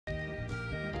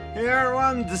Hey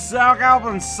everyone, the Sock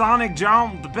Album Sonic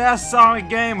Jump, the best Sonic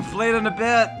game played in a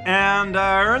bit, and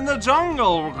we're in the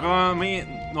jungle. We're gonna meet.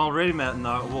 Well, already met in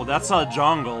the. Well, that's not a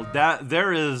jungle.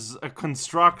 There is a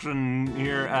construction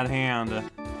here at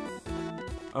hand.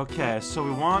 Okay, so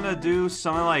we want to do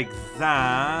something like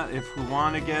that. If we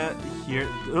want to get here.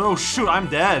 Oh shoot, I'm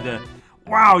dead.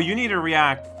 Wow, you need to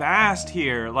react fast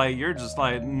here. Like you're just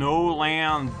like no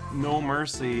land, no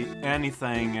mercy,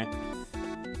 anything.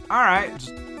 All right.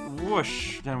 Just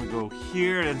whoosh, then we go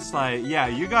here, and it's like, yeah,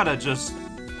 you gotta just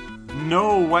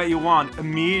know what you want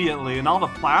immediately, and all the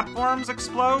platforms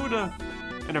explode,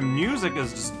 and the music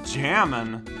is just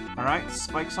jamming. Alright,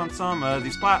 spikes on some of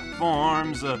these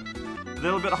platforms, a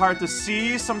little bit hard to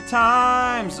see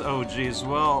sometimes. Oh geez,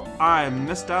 well, I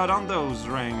missed out on those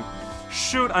rings.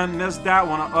 Shoot, I missed that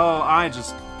one. Oh, I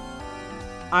just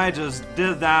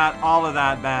did that, all of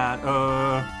that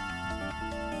bad.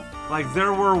 Like,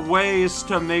 there were ways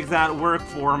to make that work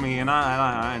for me, and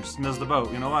I just missed the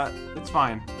boat. You know what? It's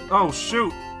fine. Oh,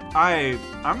 shoot.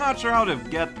 I'm not sure how to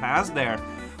get past there.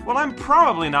 Well, I'm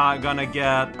probably not gonna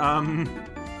get,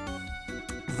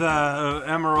 the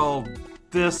emerald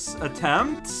this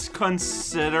attempt,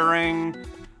 considering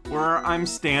where I'm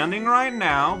standing right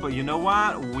now. But you know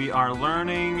what? We are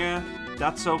learning.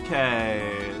 That's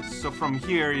okay. So from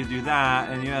here, you do that,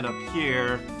 and you end up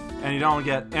here, and you don't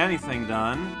get anything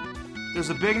done. There's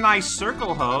a big nice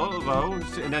circle though,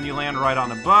 and then you land right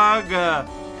on a bug.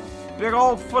 Big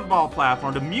old football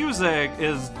platform. The music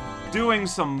is doing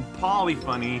some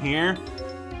polyphony here.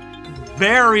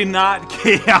 Very not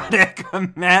chaotic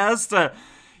mess.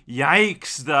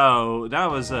 Yikes though, that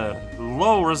was a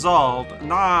low result.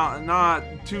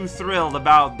 Not too thrilled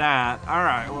about that.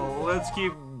 Alright, well let's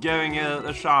keep giving it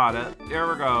a shot. Here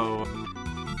we go.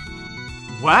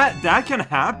 What? That can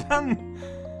happen?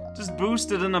 Just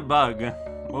boosted in a bug.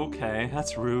 Okay,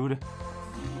 that's rude.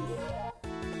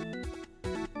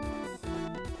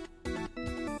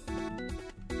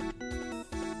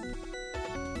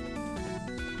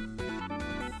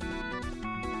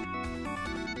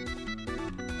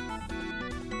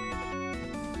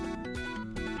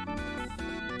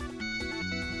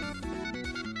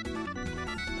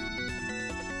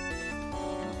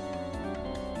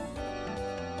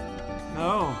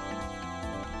 No.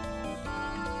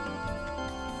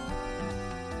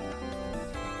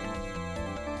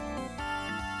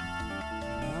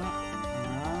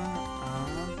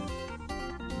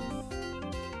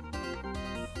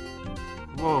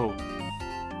 Whoa.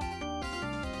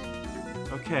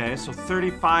 Okay, so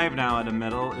 35 now at the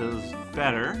middle is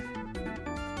better.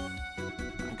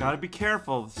 I gotta be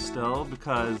careful still,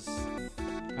 because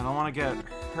I don't want to get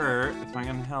hurt if I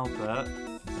can help it.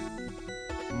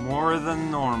 More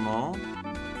than normal.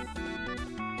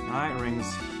 Right,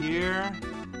 rings here.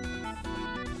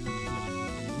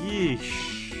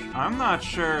 Yeesh. I'm not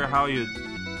sure how you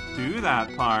do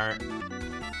that part.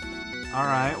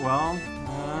 Alright, well,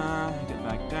 get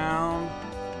back down.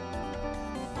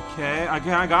 Okay,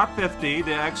 I got 50.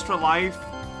 The extra life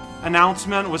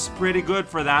announcement was pretty good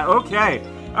for that. Okay,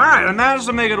 alright, I managed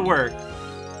to make it work.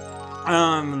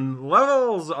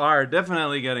 Levels are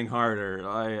definitely getting harder.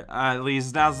 At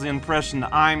least that's the impression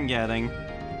I'm getting.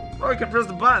 Oh, I can press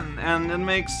the button and it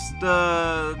makes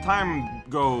the time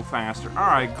go faster.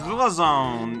 Alright,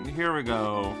 Glazone, here we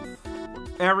go.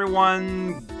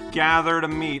 Everyone gather to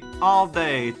meet all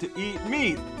day to eat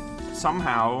meat.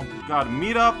 Somehow, gotta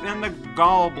meet up in the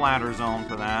gallbladder zone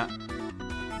for that.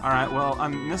 Alright, well,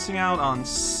 I'm missing out on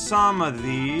some of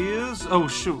these. Oh,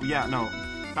 shoot, yeah, no.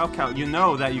 Okay, you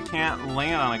know that you can't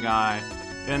land on a guy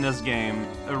in this game.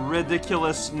 A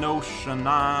ridiculous notion,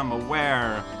 I'm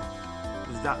aware.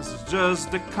 That's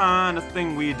just the kind of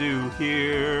thing we do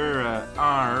here.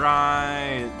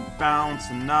 Alright,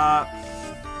 bouncing up.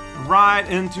 Right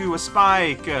into a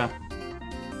spike.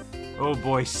 Oh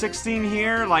boy, 16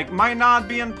 here, like, might not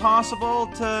be impossible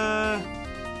to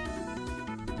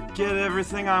get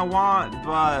everything I want,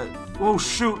 but... Oh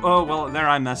shoot, oh well, there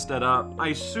I messed it up.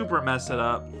 I super messed it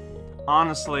up.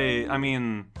 Honestly, I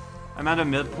mean, I'm at a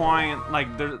midpoint, like,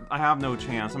 I have no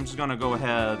chance. I'm just gonna go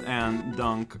ahead and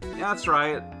dunk. Yeah, that's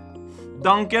right.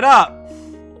 Dunk it up!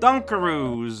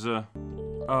 Dunkaroos!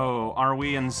 Oh, are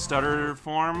we in stutter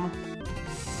form?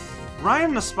 Right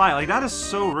in the spike, like, that is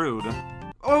so rude.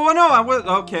 Oh, no, I was...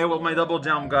 Okay, well, my double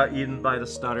jump got eaten by the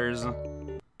stutters.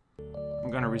 I'm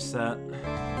gonna reset.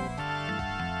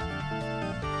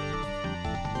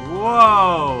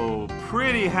 Whoa!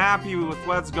 Pretty happy with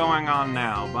what's going on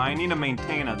now, but I need to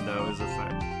maintain it, though, is the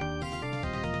thing.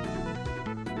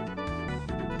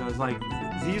 Because, like,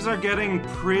 These are getting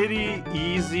pretty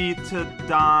easy to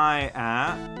die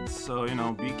at, so, you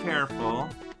know, be careful.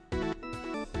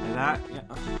 That... Yeah.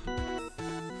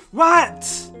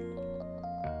 What?!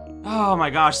 Oh my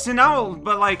gosh, see now,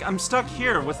 but like, I'm stuck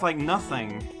here with like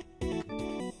nothing.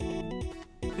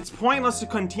 It's pointless to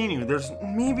continue. There's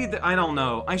maybe, I don't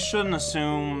know. I shouldn't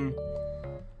assume.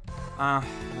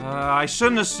 I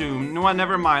shouldn't assume. No,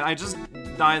 never mind. I just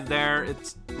died there.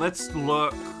 Let's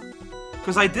look.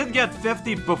 Because I did get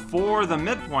 50 before the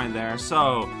midpoint there,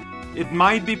 so it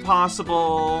might be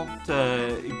possible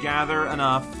to gather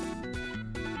enough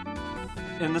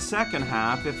in the second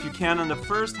half if you can in the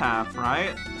first half,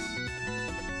 right?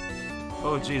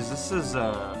 Oh geez, this is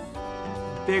a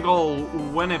big ol'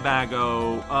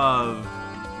 Winnebago of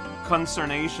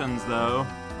concernations though,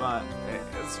 but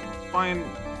it's fine.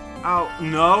 Oh,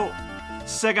 no!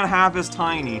 Second half is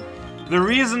tiny. The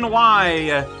reason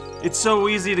why it's so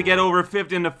easy to get over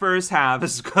 50 in the first half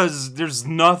is because there's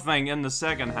nothing in the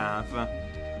second half.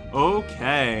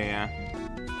 Okay.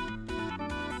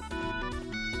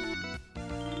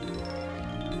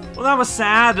 Well, that was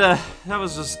sad. That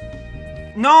was just...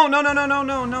 No, no, no, no, no,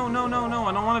 no, no, no, no, no,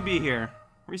 I don't want to be here.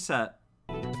 Reset.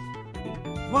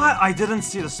 What? I didn't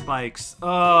see the spikes.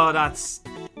 Oh, that's...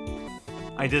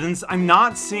 I'm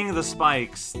not seeing the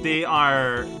spikes. They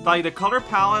are... Like, the color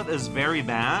palette is very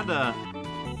bad.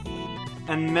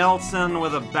 And melts in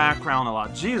with a background a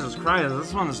lot. Jesus Christ,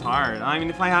 this one is hard. I mean,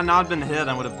 if I had not been hit,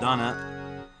 I would have done it.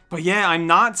 But yeah, I'm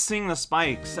not seeing the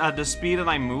spikes at the speed that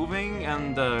I'm moving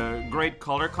and the great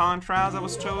color contrast that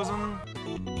was chosen.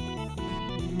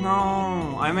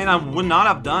 No, I mean, I would not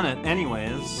have done it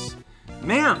anyways.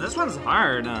 Man, this one's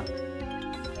hard.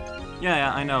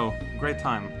 Yeah, I know. Great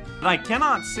time. But I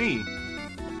cannot see.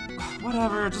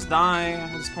 Whatever, just die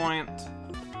at this point.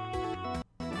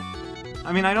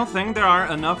 I mean, I don't think there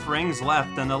are enough rings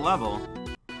left in the level.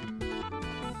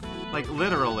 Like,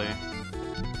 literally.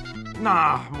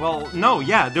 Nah, well, no,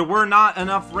 yeah, there were not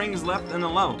enough rings left in the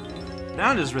level.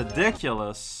 That is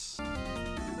ridiculous.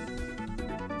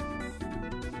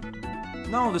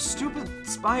 No, the stupid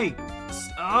spikes.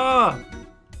 Ugh.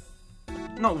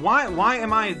 No, why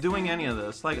am I doing any of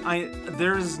this? Like,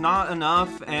 there's not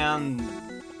enough, and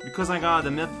because I got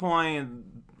the midpoint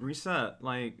reset,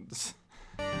 like...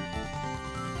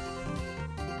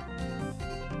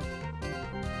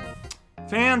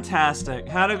 Fantastic.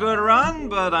 Had a good run,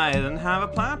 but I didn't have a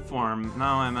platform.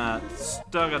 Now I'm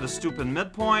stuck at a stupid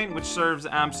midpoint, which serves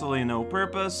absolutely no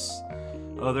purpose,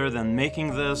 other than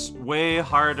making this way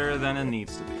harder than it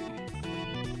needs to be.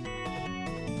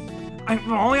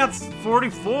 I'm only at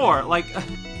 44, like...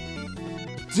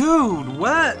 Dude,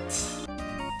 what?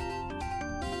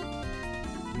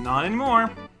 Not anymore.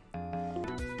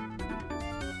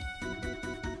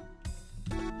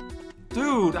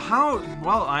 Dude, how?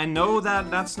 Well, I know that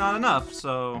that's not enough,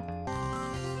 so...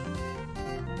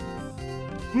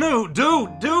 No,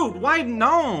 dude, why?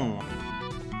 No!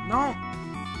 No.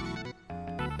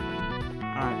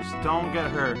 Alright, just don't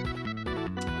get hurt.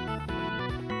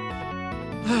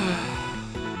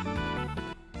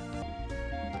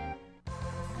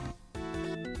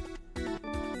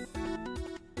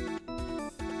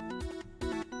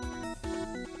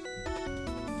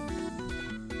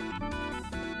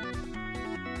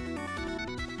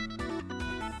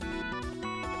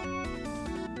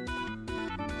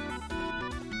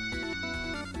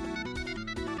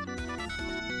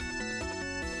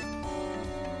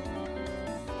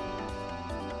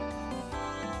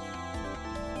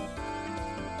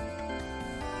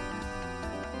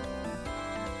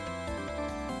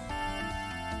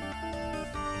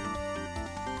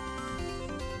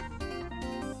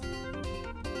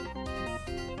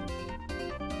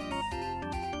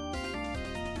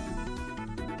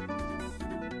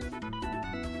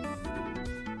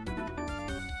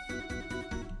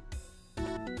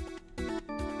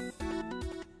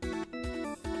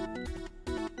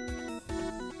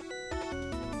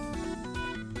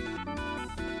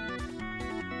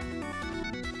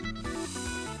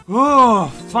 Oh,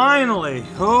 finally!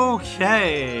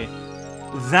 Okay.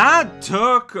 That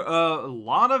took a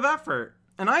lot of effort.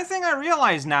 And I think I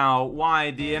realize now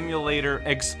why the emulator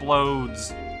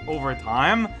explodes over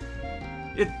time.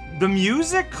 The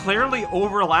music clearly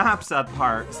overlaps at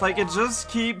parts. Like, it just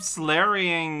keeps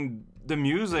layering the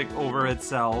music over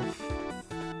itself.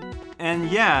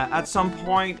 And yeah, at some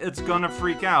point it's gonna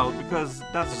freak out because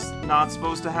that's just not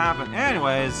supposed to happen.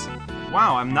 Anyways,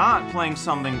 wow, I'm not playing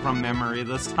something from memory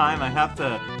this time. I have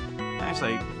to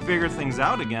actually figure things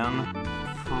out again.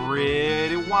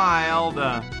 Pretty wild.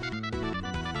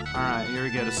 Alright, here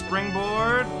we get a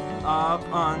springboard up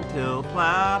until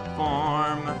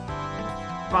platform.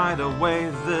 By the way,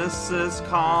 this is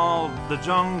called the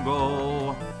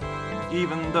jungle.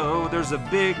 Even though there's a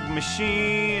big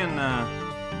machine.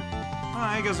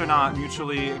 I guess they're not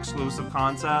mutually exclusive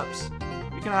concepts.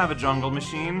 You can have a jungle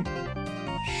machine.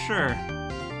 Sure.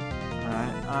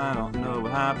 Alright, I don't know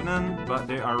what's happening, but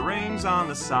there are rings on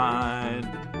the side.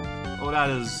 Oh, that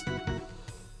is...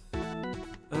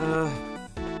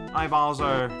 eyeballs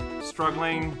are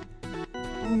struggling.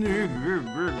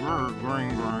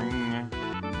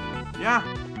 Yeah,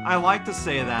 I like to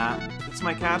say that. It's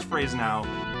my catchphrase now.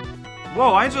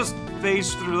 Whoa, I just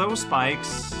phased through those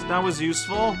spikes. That was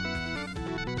useful.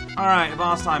 Alright,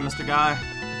 boss time, Mr. Guy.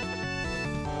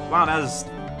 Wow, that is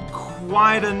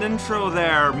quite an intro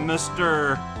there,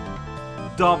 Mr.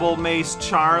 Double Mace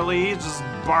Charlie. Just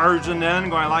barging in,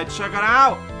 going like, check it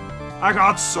out! I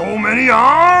got so many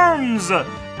arms!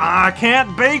 I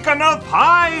can't bake enough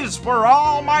pies for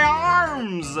all my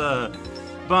arms!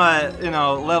 But, you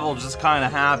know, level just kind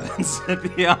of happens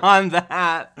beyond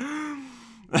that.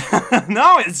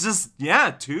 No, it's just,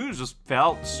 yeah, 2 just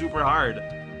felt super hard.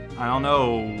 I don't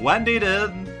know what they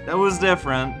did that was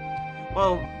different.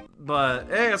 Well, but,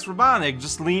 hey, it's Robotnik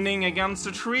just leaning against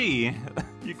a tree.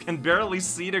 You can barely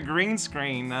see the green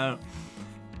screen.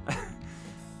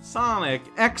 Sonic,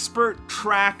 expert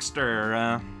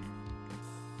trackster.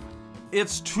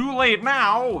 It's too late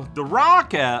now. The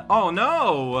rocket. Oh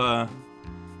no.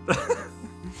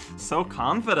 So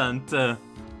confident. Well,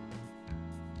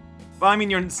 I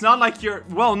mean, it's not like you're.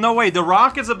 Well, no way. The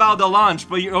rocket's about to launch,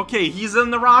 but okay. He's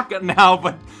in the rocket now,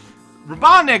 but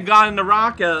Robotnik got in the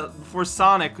rocket before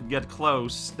Sonic could get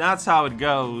close. That's how it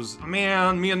goes.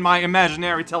 Man, me and my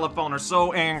imaginary telephone are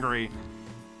so angry,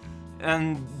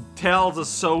 and Tails is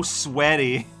so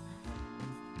sweaty.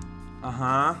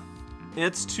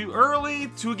 It's too early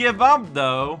to give up,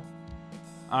 though.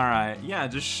 Alright, yeah,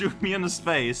 just shoot me into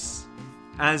space.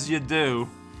 As you do.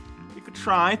 You could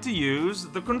try to use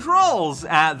the controls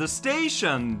at the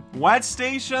station. What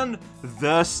station?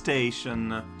 The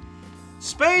station.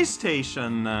 Space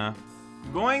station.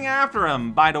 Going after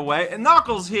him, by the way. And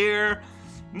Knuckles here.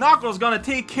 Knuckles gonna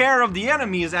take care of the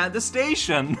enemies at the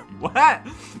station. What?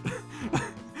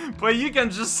 But you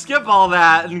can just skip all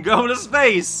that and go to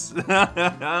space.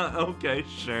 Okay,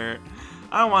 sure.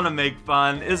 I don't want to make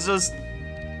fun. It's just...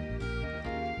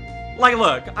 like,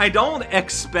 look, I don't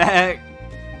expect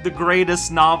the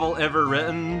greatest novel ever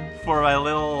written for a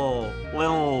little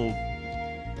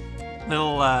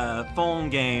phone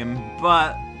game,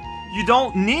 but you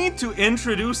don't need to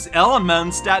introduce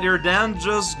elements that you're then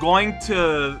just going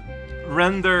to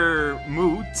render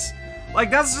moot.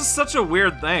 Like, that's just such a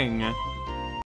weird thing.